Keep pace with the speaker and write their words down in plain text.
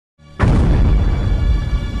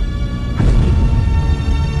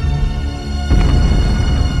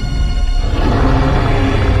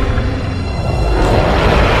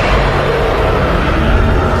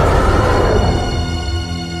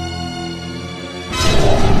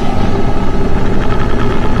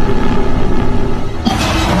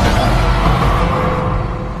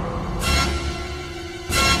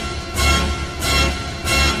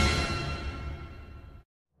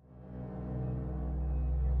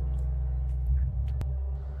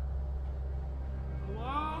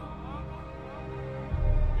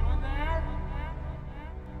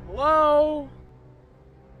Hello?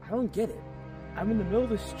 I don't get it. I'm in the middle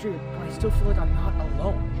of the street, but I still feel like I'm not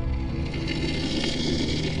alone.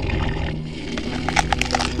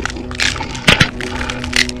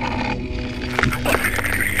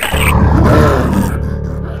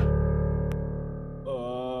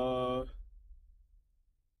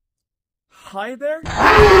 Hi there?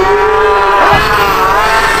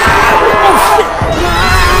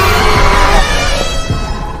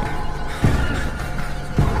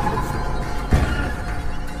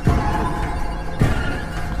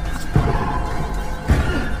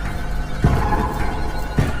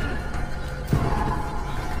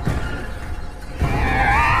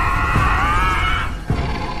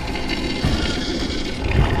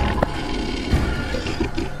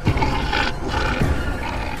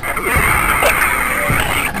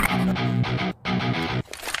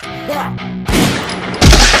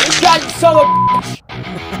 God, you son of a bitch!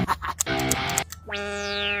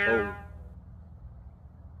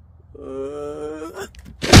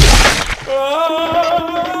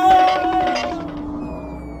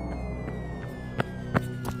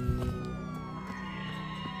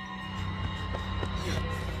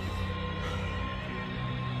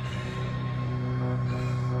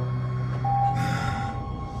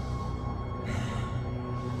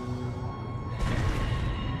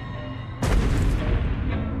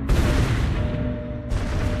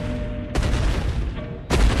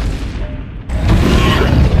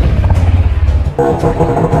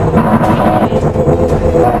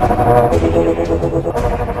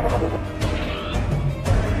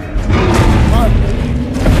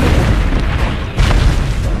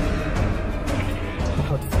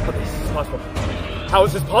 How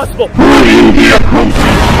is this possible?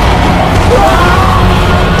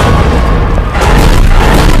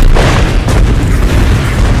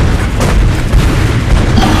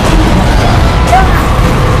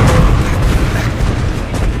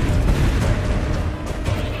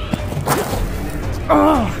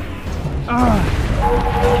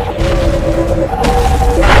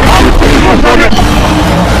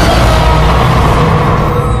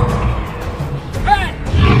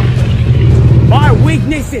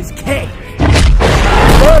 Weakness is king.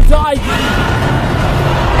 Bird's eye view.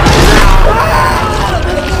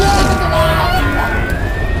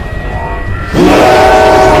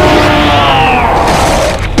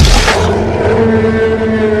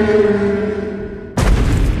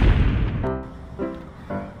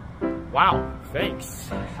 Wow, thanks.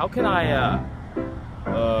 How can I,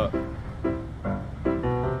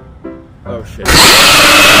 oh shit.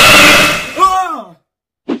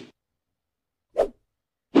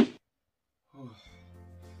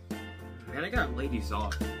 Man, I gotta lay these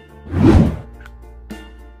off.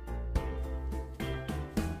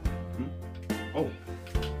 Oh.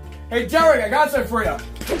 Hey, Jerry, I got some for you.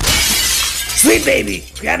 Sweet baby,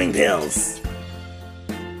 grabbing pills.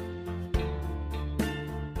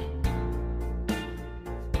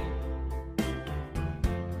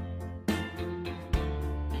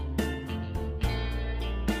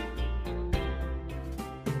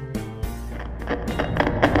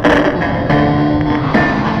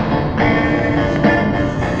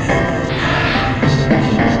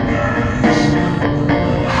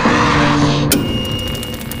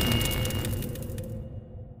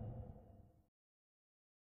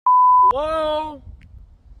 Hello?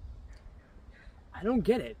 I don't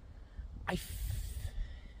get it.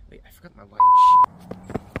 Wait, I forgot my line.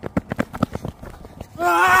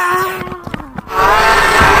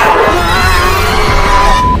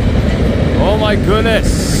 Oh my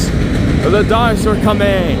goodness! The dinosaur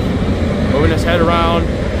coming! Moving his head around.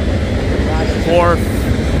 Forth.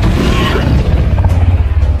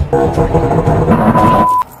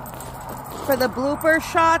 For the blooper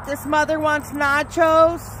shot, this mother wants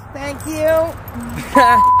nachos. Thank you.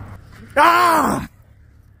 Ah!